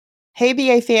Hey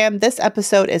BA fam, this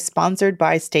episode is sponsored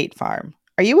by State Farm.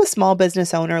 Are you a small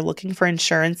business owner looking for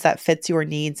insurance that fits your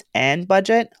needs and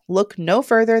budget? Look no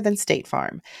further than State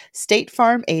Farm. State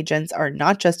Farm agents are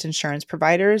not just insurance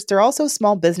providers, they're also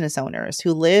small business owners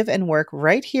who live and work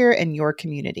right here in your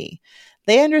community.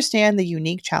 They understand the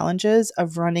unique challenges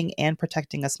of running and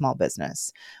protecting a small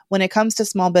business. When it comes to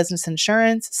small business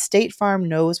insurance, State Farm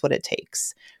knows what it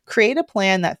takes. Create a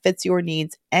plan that fits your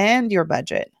needs and your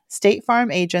budget. State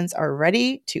Farm agents are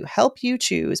ready to help you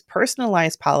choose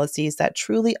personalized policies that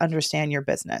truly understand your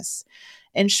business.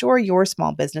 Insure your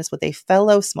small business with a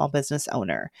fellow small business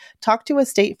owner. Talk to a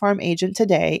State Farm agent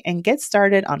today and get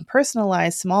started on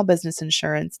personalized small business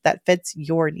insurance that fits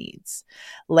your needs.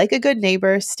 Like a good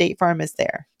neighbor, State Farm is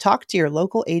there. Talk to your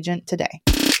local agent today.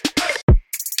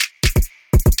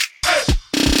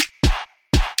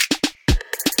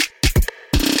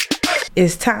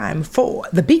 It's time for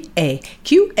the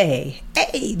BAQA.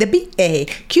 Hey, the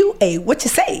BAQA. What you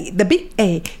say? The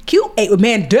BAQA with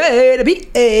Manday. The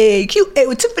BAQA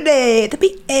with Tiffany. The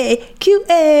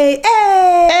BAQA.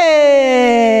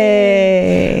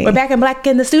 Hey. We're back in black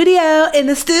in the studio, in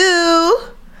the stew.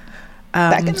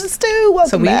 Back in the stew. Welcome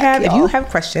so we back, have, y'all. if you have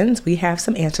questions, we have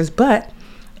some answers. But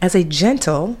as a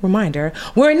gentle reminder,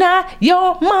 we're not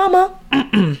your mama.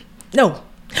 No.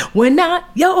 We're not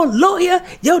your lawyer,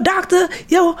 your doctor,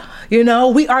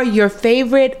 we are your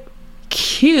favorite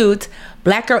cute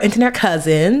black girl internet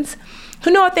cousins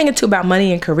who know a thing or two about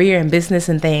money and career and business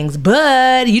and things,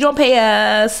 but you don't pay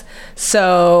us.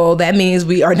 So that means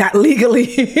we are not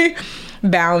legally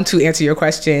bound to answer your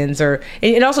questions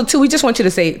and also too, we just want you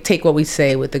to take what we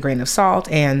say with a grain of salt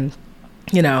and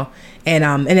then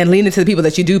lean into the people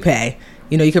that you do pay.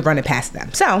 You could run it past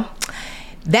them. So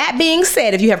that being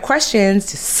said, if you have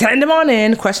questions, just send them on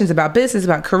in. Questions about business,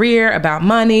 about career, about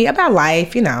money, about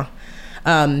life, you can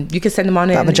send them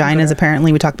on in. About vaginas,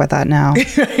 apparently. We talk about that now. You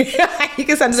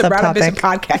can send it to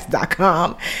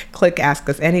brownambitionpodcast.com. Click Ask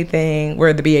Us Anything.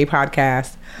 We're the BA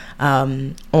Podcast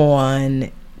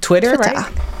on Twitter,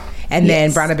 right? And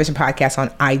then Brown Ambition Podcast on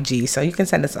IG. So you can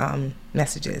send us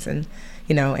messages and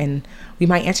we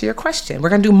might answer your question. We're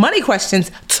going to do money questions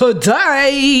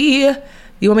today.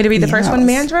 You want me to read the first one,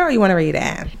 Mandra, or you want to read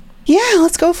it? Yeah,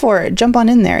 let's go for it. Jump on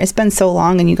in there. It's been so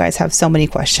long and you guys have so many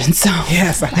questions. So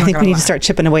yes, I think we need to start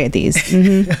chipping away at these.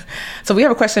 Mm-hmm. So we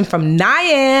have a question from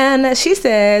Nyan. She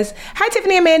says, "Hi,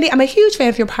 Tiffany and Mandy. I'm a huge fan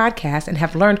of your podcast and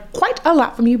have learned quite a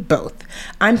lot from you both.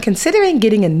 I'm considering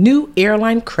getting a new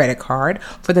airline credit card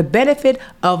for the benefit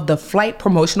of the flight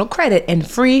promotional credit and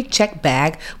free check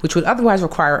bag, which would otherwise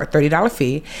require a $30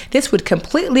 fee. This would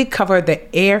completely cover the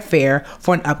airfare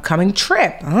for an upcoming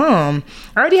trip. I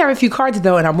already have a few cards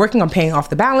though, and I'm working on paying off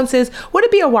the balances. Would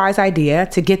it be a wise idea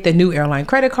to get the new airline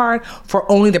credit card for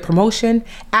only the promotion?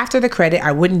 After the credit,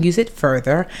 I wouldn't use it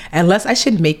further unless I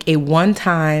should make a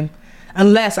one-time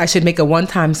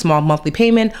small monthly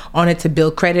payment on it to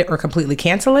build credit or completely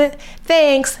cancel it.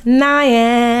 Thanks,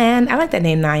 Nyan." I like that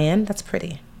name, Nyan. That's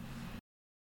pretty.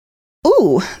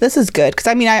 Ooh, this is good. Because,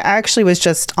 I actually was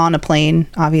just on a plane,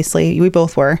 obviously. We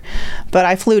both were. But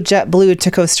I flew JetBlue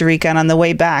to Costa Rica, and on the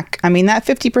way back, that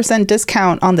 50%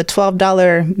 discount on the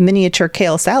 $12 miniature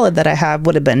kale salad that I have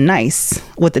would have been nice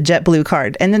with the JetBlue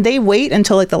card. And then they wait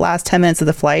until the last 10 minutes of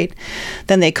the flight.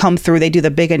 Then they come through, they do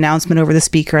the big announcement over the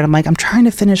speaker. And I'm like, I'm trying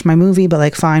to finish my movie,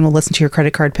 but fine, we'll listen to your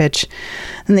credit card pitch.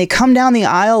 And they come down the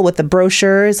aisle with the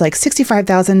brochures,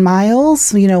 65,000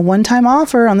 miles, one-time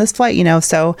offer on this flight,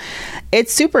 So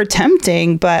it's super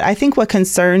tempting, but I think what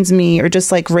concerns me or just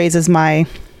raises my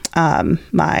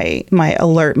my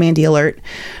alert, Mandy alert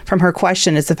from her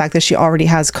question is the fact that she already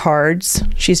has cards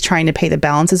she's trying to pay the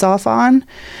balances off on,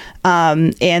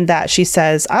 and that she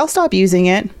says, I'll stop using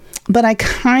it. But I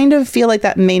kind of feel like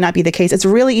that may not be the case. It's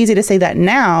really easy to say that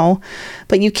now,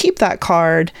 but you keep that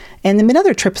card and then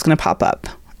another trip is going to pop up.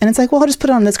 And it's I'll just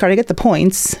put it on this card. I get the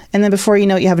points. And then before you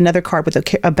know it, you have another card with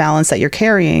a balance that you're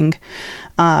carrying.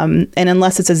 And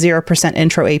unless it's a 0%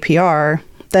 intro APR,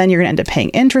 then you're going to end up paying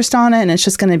interest on it. And it's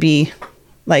just going to be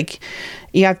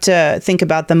you have to think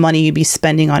about the money you'd be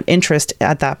spending on interest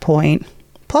at that point.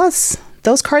 Plus,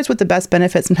 those cards with the best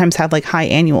benefits sometimes have high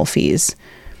annual fees.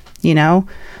 I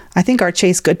think our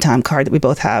Chase Good Time card that we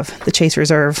both have, the Chase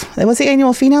Reserve, what's the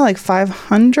annual fee now? $500,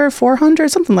 $400,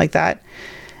 something like that.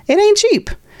 It ain't cheap.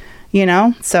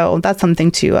 So that's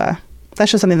something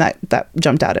that's just something that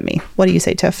jumped out at me. What do you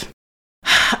say, Tiff?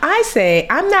 I say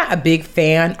I'm not a big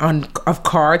fan of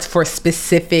cards for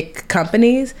specific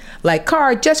companies, like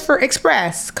card just for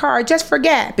Express, card just for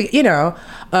Gap, because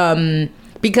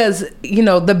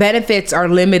the benefits are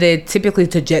limited typically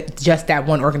to just that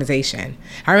one organization.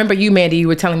 I remember you, Mandy, you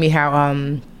were telling me how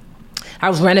I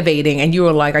was renovating and you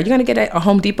were like, are you going to get a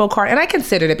Home Depot card? And I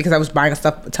considered it because I was buying a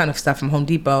ton of stuff from Home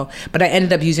Depot, but I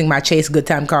ended up using my Chase Good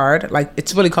Time card. Like,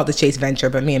 it's really called the Chase Venture,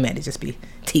 but me and Mandy just be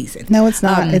teasing. No, it's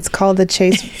not. It's called the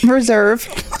Chase Reserve.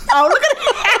 Oh, look at it.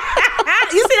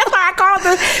 You see, that's why I called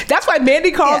it. That's why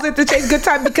Mandy calls it the Chase Good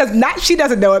Time, because she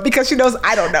doesn't know it, because she knows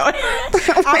I don't know it.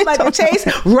 I'm like, the Chase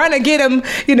run and get him,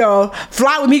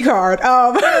 fly with me card.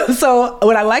 So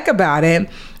what I like about it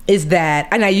is that,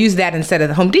 and I use that instead of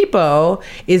the Home Depot,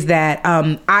 is that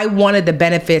I wanted the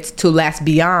benefits to last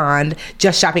beyond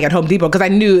just shopping at Home Depot, because I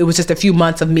knew it was just a few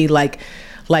months of me like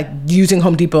using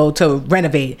Home Depot to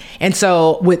renovate. And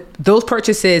so with those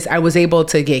purchases, I was able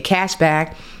to get cash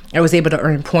back. I was able to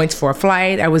earn points for a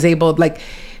flight. I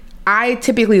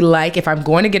typically like, if I'm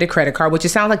going to get a credit card, which it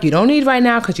sounds like you don't need right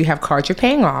now because you have cards you're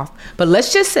paying off. But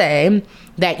let's just say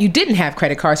that you didn't have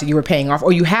credit cards that you were paying off,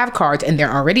 or you have cards and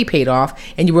they're already paid off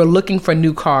and you were looking for a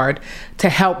new card to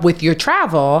help with your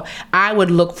travel. I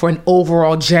would look for an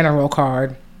overall general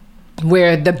card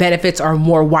where the benefits are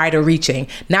more wider reaching,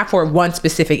 not for one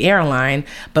specific airline,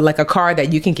 but like a card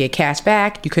that you can get cash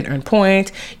back, you can earn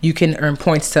points, you can earn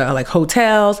points to like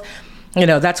hotels.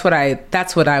 That's what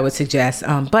I would suggest.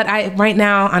 But right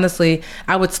now, honestly,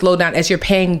 I would slow down as you're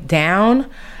paying down.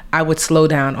 I would slow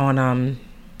down on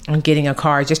getting a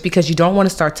card, just because you don't want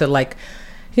to start to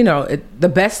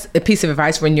the best piece of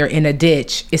advice when you're in a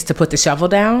ditch is to put the shovel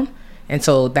down. And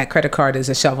so that credit card is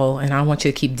a shovel, and I don't want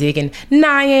you to keep digging,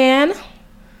 Nyan.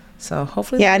 So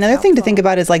hopefully. Yeah, another thing to think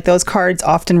about is like those cards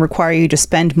often require you to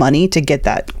spend money to get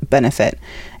that benefit.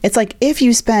 It's like if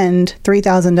you spend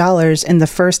 $3,000 in the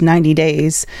first 90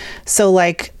 days, so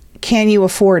like, can you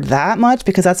afford that much?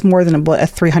 Because that's more than what a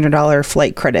 $300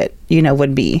 flight credit,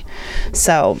 would be.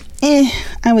 So,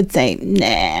 I would say,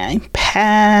 nah,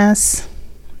 pass.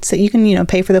 So you can,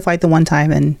 pay for the flight the one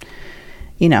time and,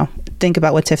 think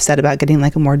about what Tiff said about getting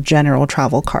like a more general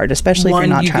travel card, especially if you're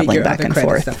not traveling back and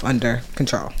forth. Stuff under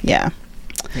control. Yeah.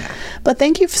 But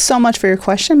thank you so much for your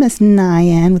question, Miss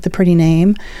Nyan with the pretty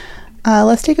name.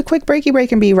 Let's take a quick break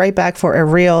and be right back for a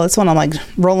reel. It's one I'm like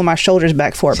rolling my shoulders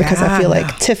back for, because I feel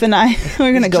like Tiff and I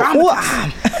we're gonna go.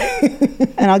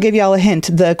 And I'll give y'all a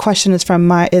hint. The question is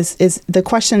from is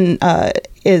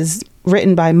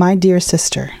written by my dear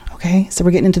sister. Okay, so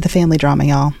we're getting into the family drama,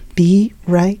 y'all. Be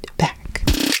right back.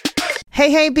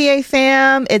 Hey, BA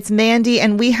fam, it's Mandy,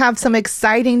 and we have some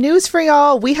exciting news for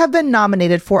y'all. We have been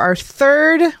nominated for our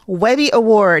third Webby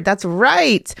Award. That's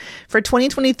right. For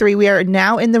 2023, we are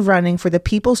now in the running for the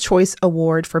People's Choice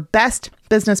Award for Best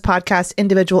Business Podcast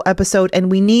Individual Episode,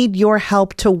 and we need your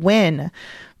help to win.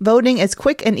 Voting is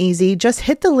quick and easy. Just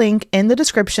hit the link in the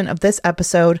description of this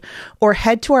episode or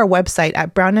head to our website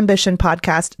at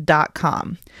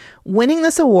brownambitionpodcast.com. Winning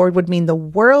this award would mean the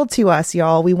world to us,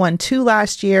 y'all. We won 2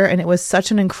 last year, and it was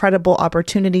such an incredible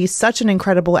opportunity, such an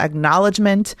incredible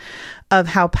acknowledgement of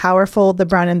how powerful the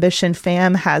Brown Ambition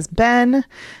fam has been.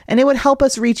 And it would help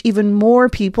us reach even more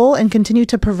people and continue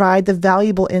to provide the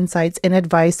valuable insights and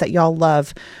advice that y'all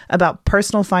love about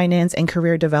personal finance and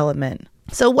career development.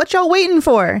 So what y'all waiting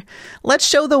for? Let's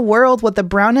show the world what the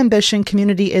Brown Ambition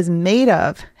community is made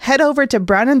of. Head over to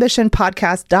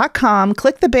brownambitionpodcast.com,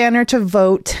 click the banner to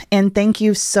vote, and thank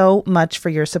you so much for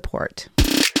your support.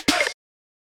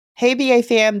 Hey BA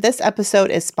fam, this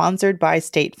episode is sponsored by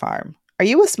State Farm. Are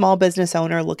you a small business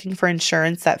owner looking for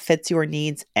insurance that fits your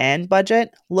needs and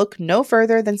budget? Look no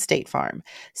further than State Farm.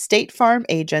 State Farm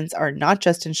agents are not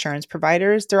just insurance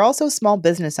providers, they're also small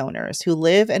business owners who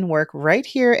live and work right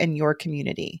here in your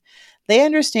community. They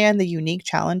understand the unique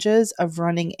challenges of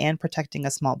running and protecting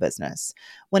a small business.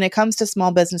 When it comes to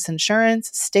small business insurance,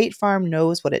 State Farm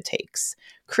knows what it takes.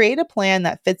 Create a plan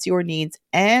that fits your needs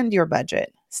and your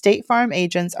budget. State Farm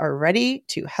agents are ready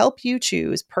to help you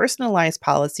choose personalized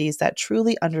policies that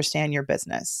truly understand your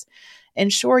business.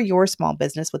 Insure your small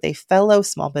business with a fellow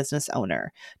small business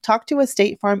owner. Talk to a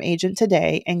State Farm agent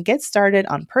today and get started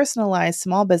on personalized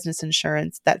small business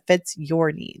insurance that fits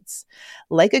your needs.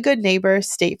 Like a good neighbor,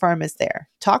 State Farm is there.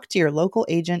 Talk to your local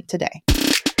agent today.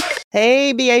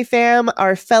 Hey BA fam,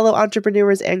 our fellow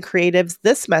entrepreneurs and creatives,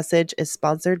 this message is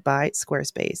sponsored by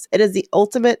Squarespace. It is the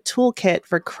ultimate toolkit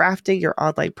for crafting your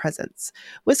online presence.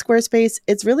 With Squarespace,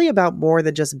 it's really about more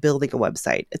than just building a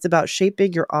website. It's about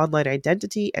shaping your online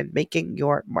identity and making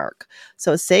your mark.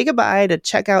 So say goodbye to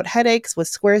checkout headaches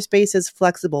with Squarespace's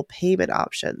flexible payment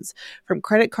options. From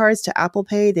credit cards to Apple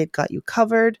Pay, they've got you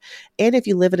covered. And if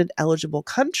you live in an eligible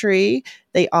country,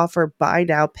 They offer buy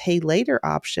now, pay later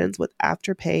options with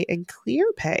Afterpay and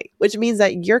ClearPay, which means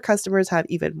that your customers have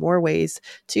even more ways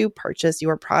to purchase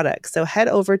your products. So head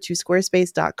over to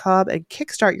squarespace.com and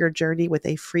kickstart your journey with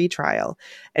a free trial.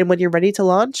 And when you're ready to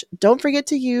launch, don't forget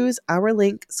to use our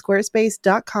link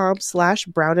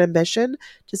squarespace.com/brownambition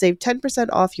to save 10%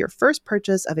 off your first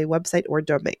purchase of a website or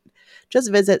domain.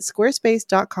 Just visit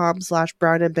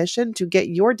squarespace.com/brownambition to get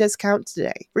your discount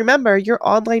today. Remember, your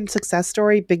online success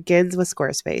story begins with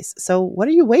Squarespace. So what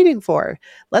are you waiting for?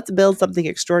 Let's build something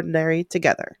extraordinary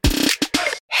together.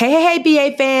 Hey,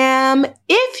 BA fam.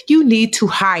 If you need to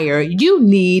hire, you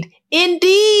need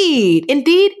Indeed.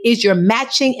 Indeed is your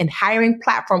matching and hiring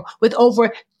platform with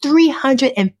over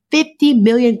 350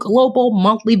 million global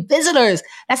monthly visitors.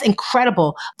 That's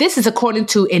incredible. This is according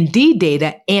to Indeed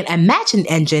data and a matching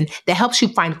engine that helps you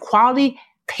find quality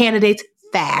candidates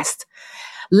fast.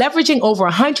 Leveraging over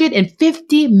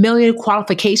 150 million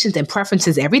qualifications and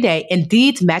preferences every day,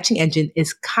 Indeed's matching engine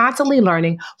is constantly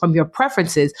learning from your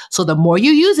preferences. So the more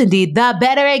you use Indeed, the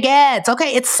better it gets.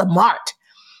 Okay, it's smart.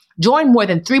 Join more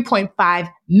than 3.5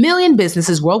 million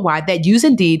businesses worldwide that use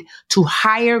Indeed to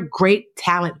hire great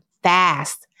talent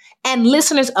fast. And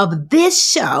listeners of this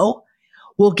show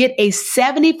will get a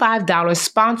 $75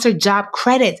 sponsored job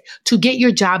credit to get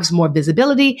your jobs more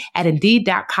visibility at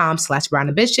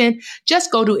Indeed.com/brownambition.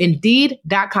 Just go to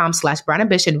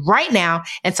Indeed.com/brownambition right now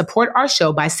and support our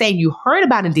show by saying you heard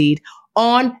about Indeed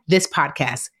on this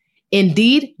podcast.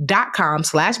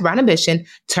 Indeed.com/brownambition.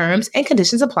 Terms and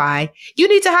conditions apply. You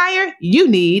need to hire? You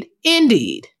need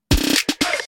Indeed.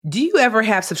 Do you ever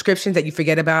have subscriptions that you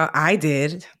forget about? I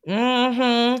did. Do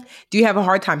you have a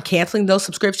hard time canceling those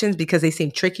subscriptions because they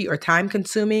seem tricky or time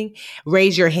consuming?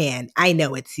 Raise your hand. I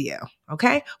know it's you.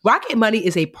 Okay. Rocket Money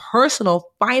is a personal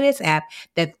finance app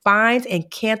that finds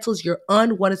and cancels your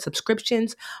unwanted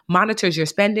subscriptions, monitors your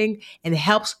spending, and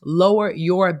helps lower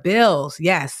your bills.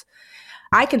 Yes.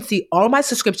 I can see all my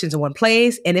subscriptions in one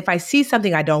place. And if I see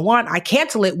something I don't want, I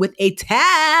cancel it with a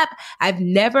tap. I've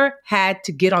never had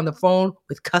to get on the phone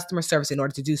with customer service in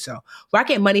order to do so.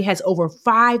 Rocket Money has over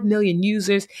 5 million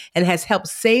users and has helped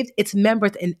save its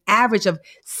members an average of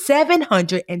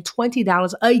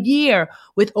 $720 a year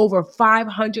with over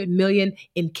 500 million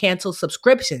in canceled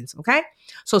subscriptions. Okay.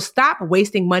 So stop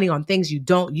wasting money on things you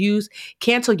don't use.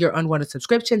 Cancel your unwanted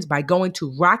subscriptions by going to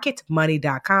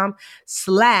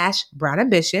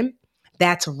rocketmoney.com/brownambition.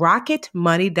 That's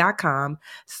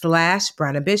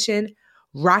rocketmoney.com/brownambition.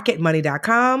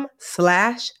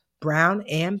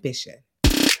 rocketmoney.com/brownambition.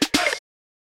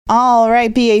 All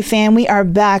right, BA fam, we are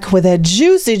back with a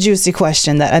juicy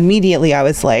question that immediately I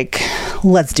was like,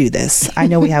 let's do this. I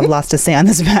know we have lots to say on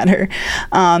this matter.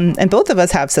 And both of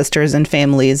us have sisters and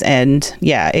families. And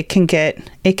yeah, it can get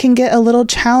a little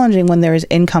challenging when there's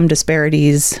income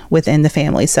disparities within the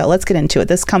family. So let's get into it.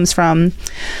 This comes from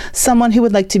someone who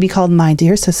would like to be called my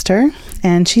dear sister.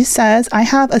 And she says, I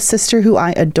have a sister who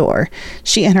I adore.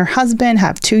 She and her husband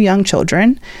have 2 young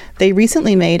children. They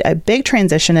recently made a big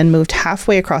transition and moved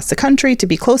halfway across the country to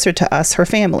be closer to us, her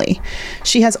family.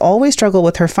 She has always struggled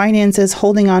with her finances,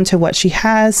 holding on to what she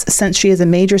has since she is a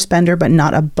major spender but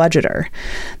not a budgeter.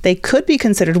 They could be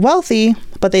considered wealthy,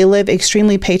 but they live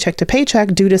extremely paycheck to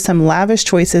paycheck due to some lavish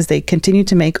choices they continue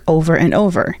to make over and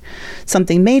over.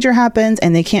 Something major happens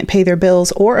and they can't pay their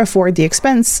bills or afford the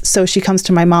expense, so she comes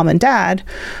to my mom and dad,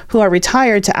 who are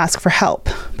retired, to ask for help.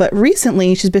 But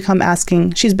recently she's begun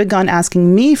asking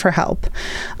me for help.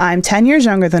 I'm 10 years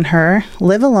younger than her,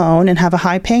 live alone, and have a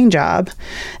high-paying job,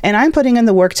 and I'm putting in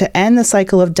the work to end the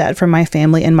cycle of debt for my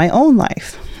family and my own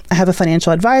life. I have a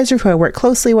financial advisor who I work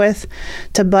closely with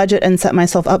to budget and set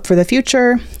myself up for the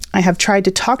future. I have tried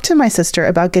to talk to my sister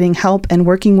about getting help and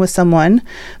working with someone,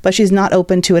 but she's not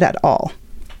open to it at all.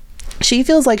 She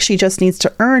feels like she just needs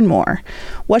to earn more.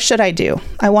 What should I do?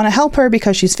 I want to help her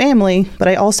because she's family, but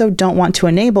I also don't want to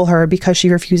enable her because she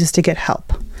refuses to get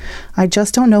help. I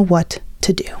just don't know what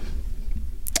to do.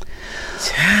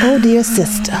 Oh, dear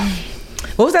sister.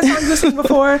 What was that song you were singing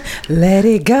before? Let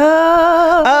it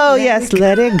go. Oh, yes.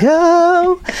 Let it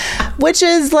go. Which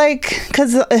is like,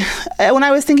 because when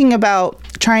I was thinking about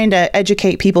trying to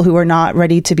educate people who are not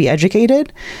ready to be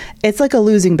educated, it's like a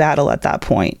losing battle at that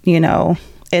point, you know.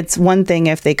 It's one thing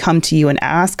if they come to you and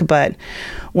ask, but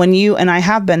when you, and I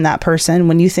have been that person,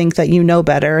 when you think that you know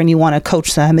better and you want to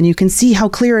coach them and you can see how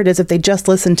clear it is if they just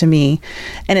listen to me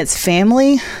and it's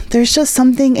family, there's just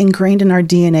something ingrained in our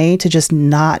DNA to just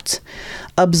not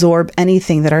absorb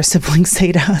anything that our siblings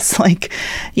say to us, like,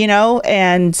 you know,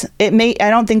 and I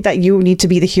don't think that you need to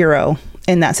be the hero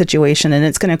in that situation, and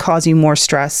it's going to cause you more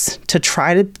stress to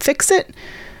try to fix it,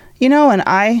 you know, and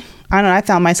I I don't know, I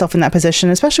found myself in that position,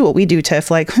 especially what we do,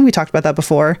 Tiff. Like, we talked about that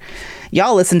before.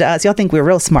 Y'all listen to us. Y'all think we're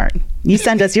real smart. You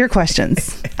send us your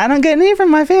questions. I don't get any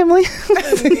from my family.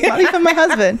 Not even my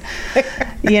husband.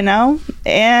 You know?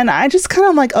 And I just kind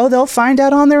of like, oh, they'll find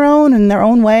out on their own in their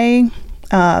own way.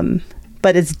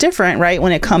 But it's different, right?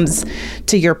 When it comes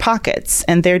to your pockets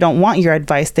and they don't want your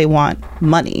advice. They want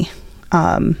money.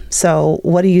 So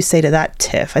what do you say to that,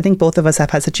 Tiff? I think both of us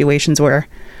have had situations where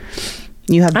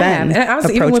you have been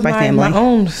approached even with by family. My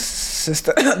own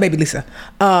sister, baby Lisa,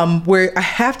 where I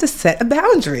have to set a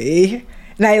boundary.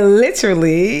 And I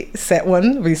literally set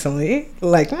one recently,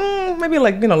 like maybe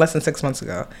like, less than 6 months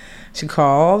ago. She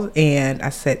called and I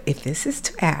said, if this is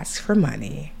to ask for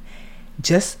money,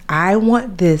 I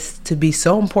want this to be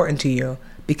so important to you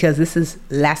because this is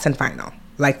last and final,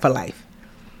 like for life.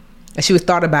 And she was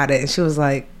thought about it and she was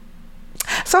like,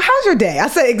 so how's your day? I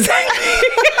said, exactly.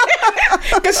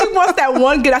 Because she wants that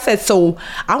one good. I said, so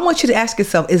I want you to ask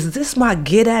yourself, is this my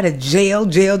get out of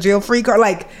jail free card?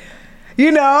 Like,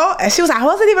 and she was like, I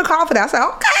wasn't even calling for that. I said,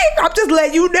 okay, I'm just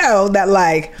letting you know that,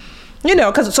 like,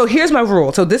 so here's my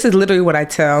rule. So this is literally what I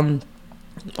tell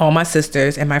all my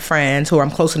sisters and my friends who I'm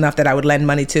close enough that I would lend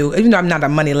money to, even though I'm not a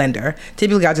money lender.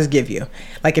 Typically, I'll just give you,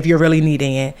 like, if you're really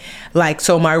needing it. Like,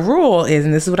 so my rule is,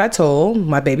 and this is what I told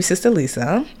my baby sister,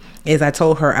 Lisa, is I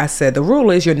told her, I said, the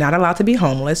rule is you're not allowed to be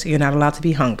homeless. You're not allowed to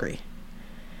be hungry.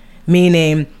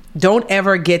 Meaning, don't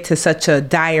ever get to such a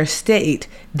dire state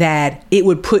that it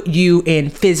would put you in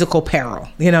physical peril,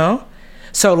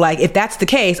 So, like, if that's the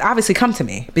case, obviously come to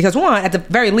me. Because one, at the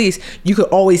very least, you could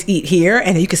always eat here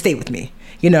and you can stay with me,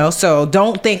 So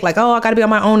don't think like, oh, I got to be on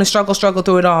my own and struggle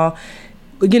through it all.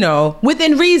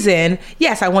 Within reason,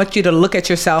 yes, I want you to look at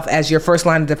yourself as your first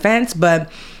line of defense,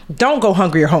 but don't go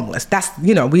hungry or homeless. That's,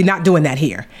 we're not doing that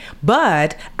here.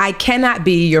 But I cannot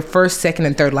be your first, second,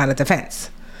 and third line of defense,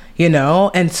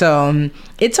 And so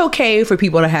it's okay for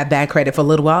people to have bad credit for a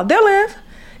little while. They'll live.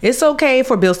 It's okay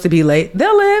for bills to be late.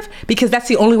 They'll live, because that's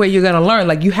the only way you're going to learn.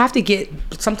 Like, you have to get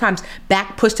sometimes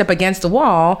back pushed up against the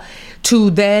wall to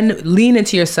then lean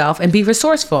into yourself and be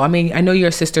resourceful. I mean, I know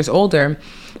your sister's older.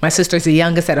 My sister's the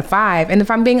youngest out of 5. And if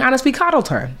I'm being honest, we coddled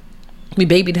her. We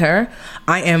babied her.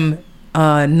 I am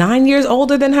 9 years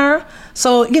older than her.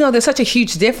 So, there's such a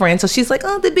huge difference. So she's like,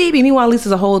 oh, the baby. Meanwhile,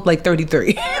 Lisa's a whole, like,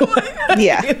 33.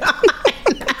 Yeah.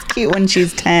 It's cute when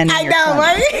she's 10. I know, 20.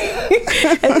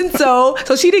 Right? And so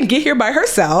she didn't get here by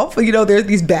herself. There's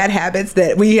these bad habits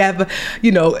that we have,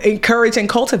 encouraged and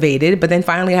cultivated. But then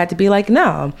finally I had to be like,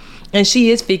 no. And she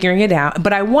is figuring it out.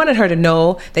 But I wanted her to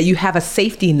know that you have a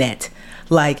safety net.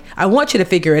 Like, I want you to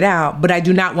figure it out, but I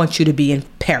do not want you to be in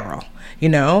peril.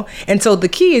 And so the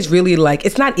key is really, like,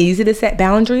 it's not easy to set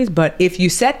boundaries, but if you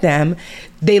set them,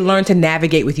 they learn to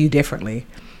navigate with you differently,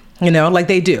 like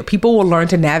they do. People will learn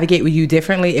to navigate with you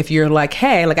differently if you're like,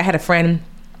 hey, like, I had a friend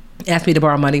ask me to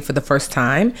borrow money for the first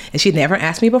time and she'd never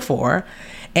asked me before.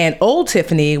 And old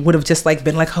Tiffany would have just like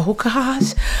been like, oh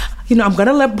gosh, I'm going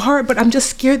to let borrow, but I'm just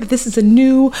scared that this is a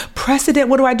new precedent.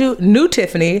 What do I do? New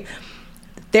Tiffany,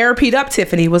 therapied up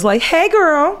Tiffany, was like, hey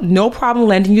girl, no problem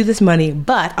lending you this money.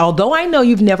 But although I know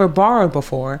you've never borrowed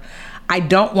before, I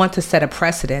don't want to set a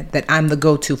precedent that I'm the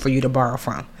go-to for you to borrow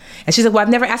from. And she said, well, I've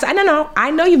never asked. I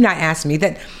know you've not asked me.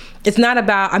 That it's not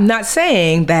about, I'm not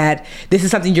saying that this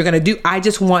is something you're going to do. I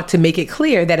just want to make it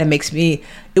clear that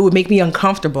it would make me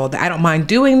uncomfortable, that I don't mind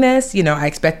doing this. I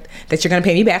expect that you're going to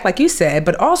pay me back, like you said,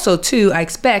 but also too, I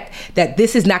expect that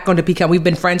this is not going to become, we've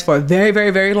been friends for a very, very,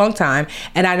 very long time.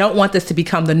 And I don't want this to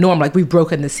become the norm. Like, we've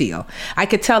broken the seal. I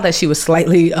could tell that she was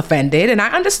slightly offended, and I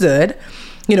understood,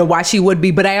 why she would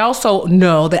be. But I also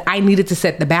know that I needed to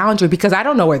set the boundary because I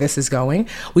don't know where this is going.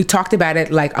 We talked about it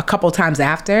like a couple times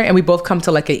after, and we both come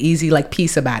to like an easy like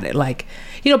peace about it. Like,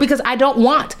 because I don't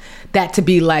want that to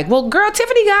be like, well, girl,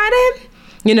 Tiffany got it.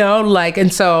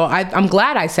 And so I'm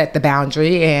glad I set the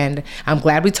boundary, and I'm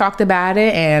glad we talked about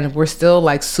it, and we're still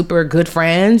like super good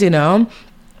friends, And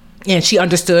she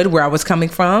understood where I was coming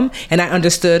from, and I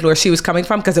understood where she was coming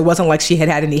from, because it wasn't like she had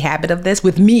any habit of this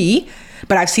with me,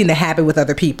 but I've seen the habit with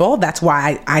other people. That's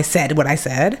why I said what I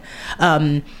said.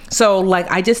 So like,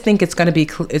 I just think it's going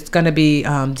to be,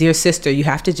 dear sister, you're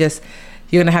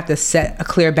going to have to set a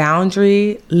clear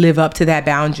boundary, live up to that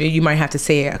boundary. You might have to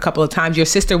say it a couple of times. Your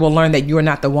sister will learn that you're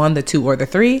not the 1, the 2, or the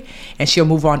 3, and she'll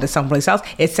move on to someplace else.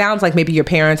 It sounds like maybe your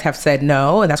parents have said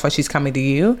no, and that's why she's coming to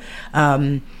you.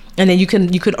 And then you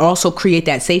could also create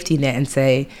that safety net and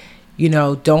say,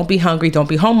 don't be hungry, don't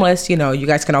be homeless. You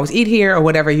guys can always eat here or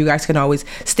whatever. You guys can always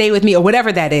stay with me or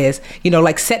whatever that is.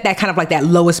 Like, set that kind of like that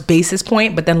lowest basis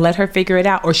point, but then let her figure it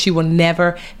out, or she will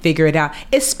never figure it out.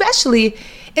 Especially,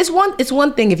 it's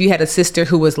one thing if you had a sister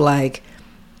who was like,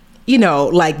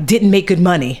 like didn't make good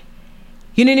money.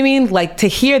 You know what I mean? Like to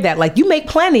hear that, like you make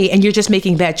plenty and you're just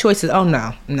making bad choices. Oh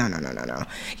no.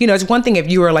 It's one thing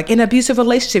if you were like in an abusive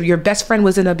relationship, your best friend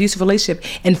was in an abusive relationship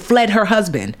and fled her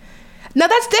husband. Now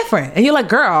that's different. And you're like,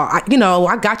 girl,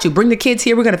 I got you. Bring the kids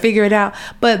here. We're going to figure it out.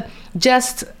 But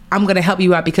just, I'm going to help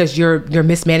you out because you're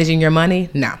mismanaging your money.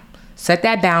 No. Set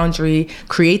that boundary,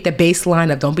 create the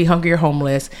baseline of don't be hungry or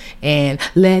homeless, and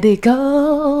let it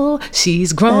go.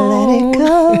 She's grown.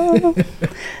 Let it go.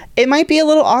 It might be a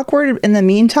little awkward in the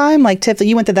meantime. Like Tiff,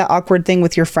 you went through that awkward thing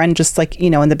with your friend just like,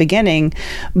 in the beginning.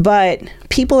 But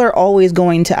people are always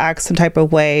going to act some type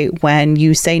of way when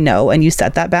you say no and you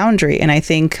set that boundary. And I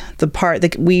think the part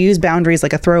that we use boundaries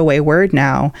like a throwaway word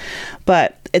now,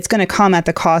 but it's going to come at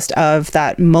the cost of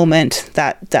that moment,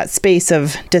 that space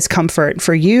of discomfort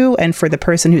for you and for the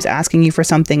person who's asking you for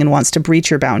something and wants to breach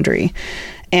your boundary.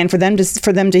 And for them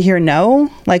to hear no,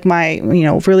 like my,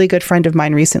 really good friend of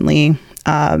mine recently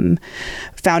found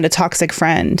a toxic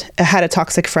friend, had a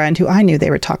toxic friend who I knew they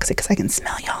were toxic because I can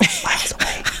smell y'all miles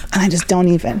away. And I just don't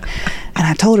even. And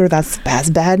I told her that's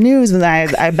bad news. And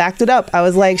I backed it up. I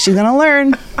was like, she's going to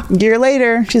learn. A year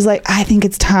later, she's like, I think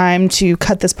it's time to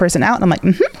cut this person out. And I'm like,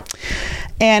 mm-hmm.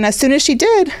 And as soon as she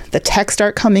did, the texts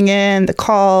start coming in, the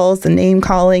calls, the name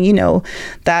calling,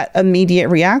 that immediate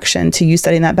reaction to you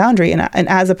setting that boundary. And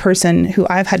as a person who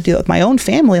I've had to deal with my own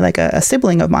family, like a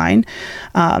sibling of mine,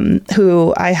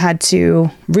 who I had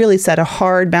to really set a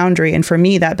hard boundary. And for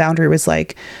me, that boundary was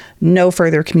like no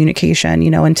further communication,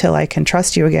 until I can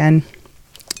trust you again.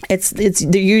 There's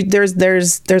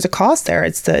a cost there.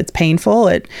 It's painful.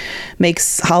 It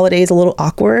makes holidays a little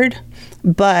awkward.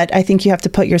 But I think you have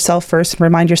to put yourself first and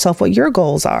remind yourself what your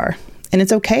goals are. And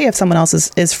it's okay if someone else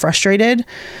is frustrated,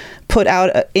 put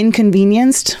out,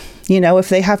 inconvenienced, if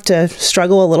they have to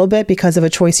struggle a little bit because of a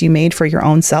choice you made for your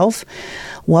own self.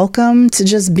 Welcome to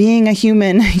just being a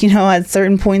human. At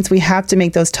certain points, we have to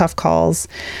make those tough calls.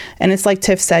 And it's like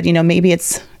Tiff said, maybe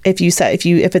it's, if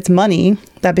it's money,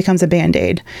 that becomes a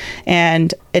Band-Aid.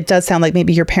 And it does sound like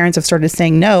maybe your parents have started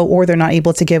saying no, or they're not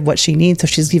able to give what she needs. So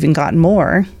she's even gotten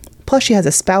more. Plus she has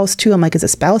a spouse too. I'm like, is a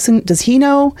spouse, does he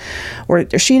know or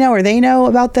does she know or they know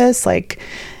about this? Like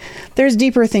there's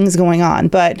deeper things going on,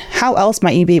 but how else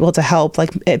might you be able to help?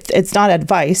 Like it's not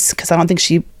advice because I don't think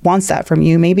she wants that from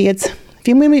you. Maybe it's, if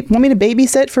you want me to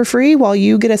babysit for free while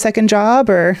you get a second job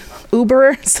or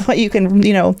Uber so that you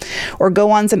can, or go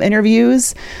on some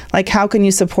interviews, like how can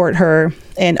you support her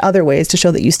in other ways to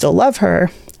show that you still love her?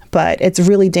 But it's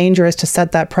really dangerous to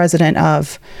set that precedent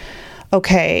of,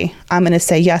 okay, I'm going to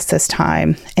say yes this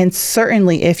time. And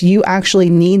certainly if you actually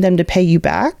need them to pay you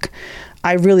back,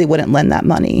 I really wouldn't lend that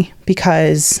money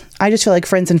because I just feel like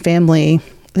friends and family,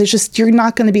 you're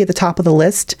not going to be at the top of the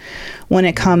list when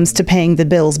it comes to paying the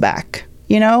bills back,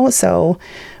 So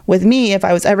with me, if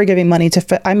I was ever giving money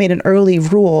I made an early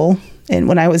rule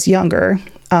when I was younger,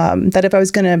 that if I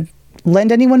was going to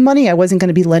lend anyone money, I wasn't going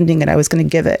to be lending it. I was going to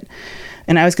give it.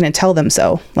 And I was going to tell them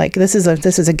so. Like, this is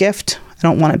a gift. I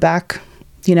don't want it back.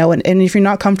 And if you're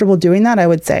not comfortable doing that, I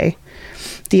would say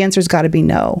the answer's got to be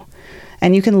no.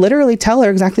 And you can literally tell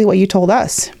her exactly what you told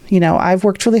us. I've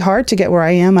worked really hard to get where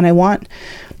I am and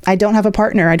I don't have a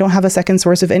partner. I don't have a second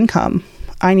source of income.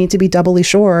 I need to be doubly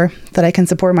sure that I can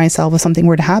support myself if something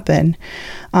were to happen.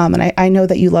 And I know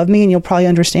that you love me and you'll probably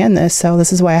understand this. So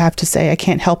this is why I have to say I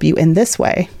can't help you in this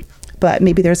way, but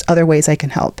maybe there's other ways I can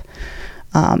help.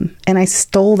 And I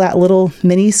stole that little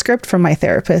mini script from my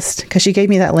therapist because she gave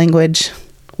me that language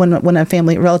when a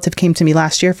family relative came to me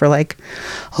last year for like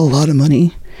a lot of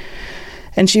money.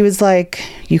 And she was like,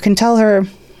 you can tell her,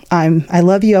 I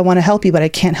love you. I want to help you, but I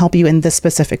can't help you in this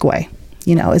specific way.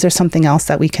 Is there something else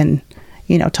that we can,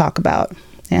 talk about?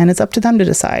 And it's up to them to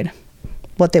decide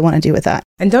what they want to do with that.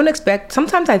 And don't expect,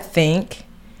 sometimes I think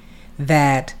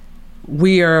that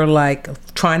we are like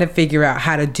trying to figure out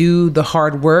how to do the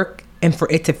hard work and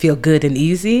for it to feel good and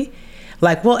easy.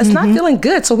 Like, well, it's not feeling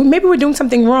good. So maybe we're doing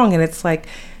something wrong. And it's like,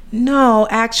 no,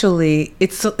 actually,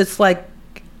 it's like,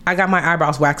 I got my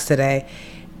eyebrows waxed today.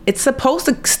 It's supposed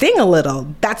to sting a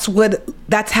little. That's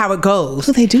how it goes.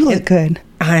 Well, they do look good.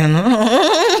 I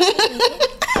know.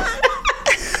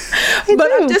 But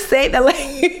I'm just saying that,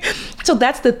 like, so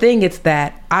that's the thing. It's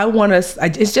that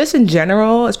it's just in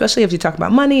general, especially if you talk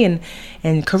about money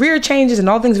and career changes and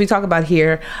all things we talk about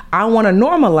here, I want to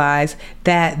normalize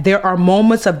that there are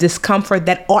moments of discomfort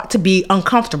that ought to be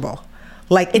uncomfortable.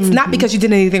 Like, it's not because you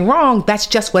did anything wrong. That's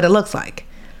just what it looks like.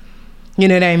 You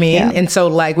know what I mean? Yeah. And so,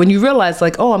 like, when you realize,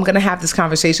 like, oh, I'm going to have this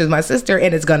conversation with my sister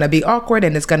and it's going to be awkward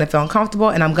and it's going to feel uncomfortable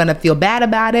and I'm going to feel bad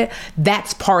about it,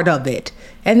 that's part of it.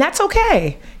 And that's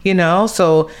okay,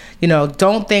 So,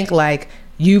 don't think like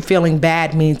you feeling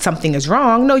bad means something is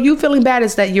wrong. No, you feeling bad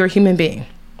is that you're a human being,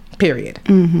 period.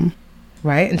 Mm-hmm.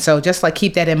 Right? And so just like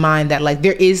keep that in mind, that like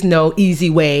there is no easy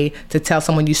way to tell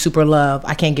someone you super love,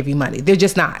 I can't give you money. They're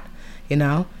just not, you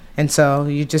know? And so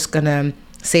you're just gonna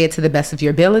say it to the best of your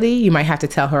ability. You might have to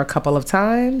tell her a couple of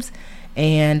times,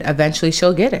 and eventually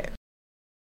she'll get it.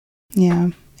 Yeah.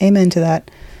 Amen to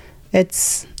that.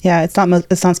 It's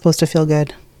not supposed to feel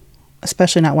good,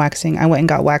 especially not waxing. I went and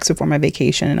got waxed before my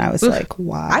vacation, and I was like,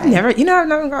 why? I've never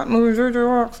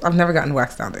gotten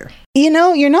waxed down there. You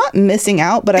know, you're not missing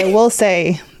out, but I will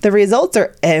say the results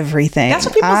are everything. That's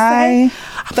what people say.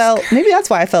 Maybe that's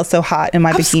why I felt so hot in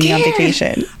my bikini on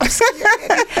vacation. I'm scared.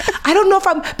 I don't know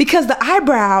if because the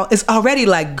eyebrow is already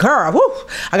like, girl, whoo,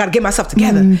 I got to get myself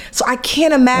together. So I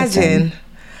can't imagine. Listen,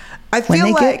 I feel when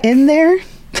they like get in there,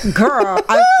 girl,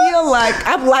 I feel like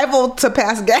I'm liable to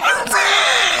pass gas.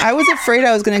 I was afraid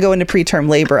I was going to go into preterm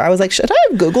labor. I was like, should I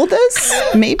have Googled this?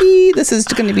 Maybe this is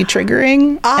going to be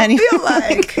triggering. I feel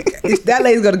like that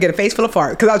lady's going to get a face full of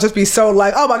fart, because I'll just be so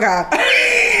like, oh my God.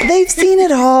 They've seen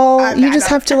it all. You just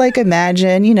have to like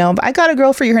imagine, you know. I got a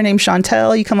girl for you. Her name's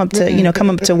Chantel. You come up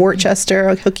to Worcester.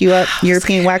 I'll hook you up.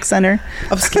 European Wax Center.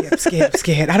 I'm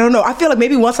scared. I don't know. I feel like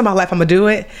maybe once in my life I'm gonna do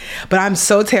it, but I'm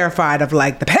so terrified of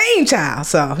like the pain, child.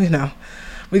 So you know,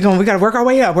 we gotta work our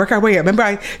way up.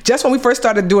 Remember, just when we first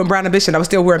started doing Brown Ambition, I was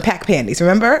still wearing pack panties.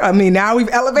 Remember? I mean, now we've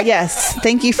elevated. Yes.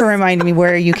 Thank you for reminding me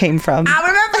where you came from. I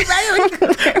remember,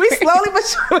 right? We slowly but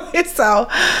surely. So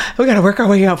we gotta work our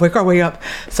way up.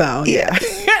 So yeah.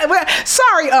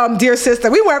 Sorry, dear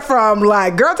sister. We went from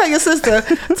like girl tell your sister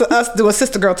to us do a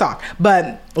sister girl talk.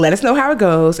 But let us know how it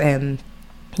goes, and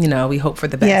you know, we hope for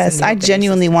the best. Yes, I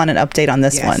genuinely want an update on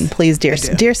this one. Please, dear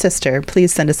sister,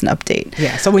 please send us an update.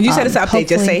 Yeah, so when you send us an update,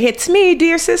 just say, it's me,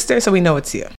 dear sister, so we know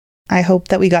it's you. I hope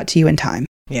that we got to you in time.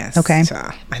 Yes. Okay.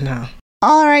 I know.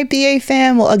 All right, BA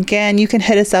fam. Well, again, you can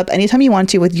hit us up anytime you want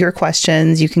to with your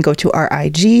questions. You can go to our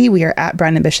IG. We are at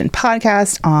Brown Ambition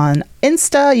Podcast on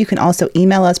Insta. You can also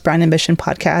email us,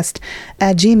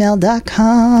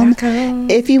 brownambitionpodcast@gmail.com.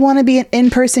 If you want to be an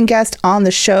in-person guest on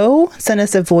the show, send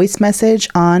us a voice message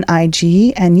on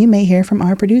IG, and you may hear from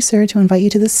our producer to invite you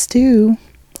to the stew.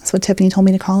 That's what Tiffany told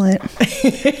me to call it.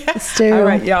 The stew. All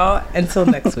right, y'all. Until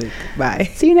next week. Bye.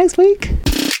 See you next week.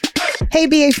 Hey,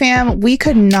 BA fam, we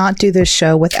could not do this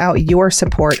show without your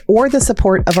support or the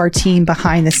support of our team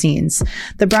behind the scenes.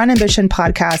 The Brown Ambition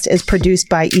podcast is produced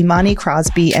by Imani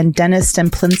Crosby, and Dennis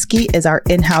Stemplinsky is our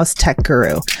in-house tech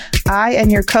guru. I am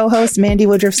your co-host, Mandy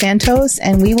Woodruff Santos,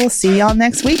 and we will see y'all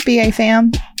next week, BA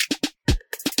fam.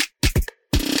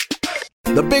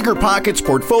 The Bigger Pockets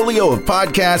portfolio of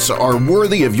podcasts are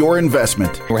worthy of your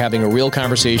investment. We're having a real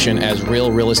conversation as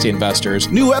real estate investors.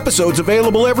 New episodes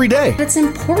available every day. It's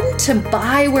important to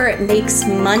buy where it makes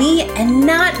money and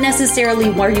not necessarily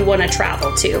where you want to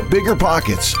travel to. Bigger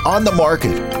Pockets, On the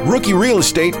Market, Rookie Real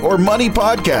Estate, or Money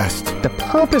Podcast. The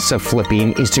purpose of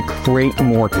flipping is to create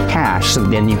more cash so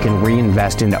then you can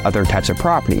reinvest into other types of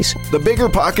properties. The Bigger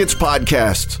Pockets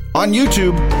Podcast on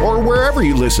YouTube or wherever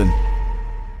you listen.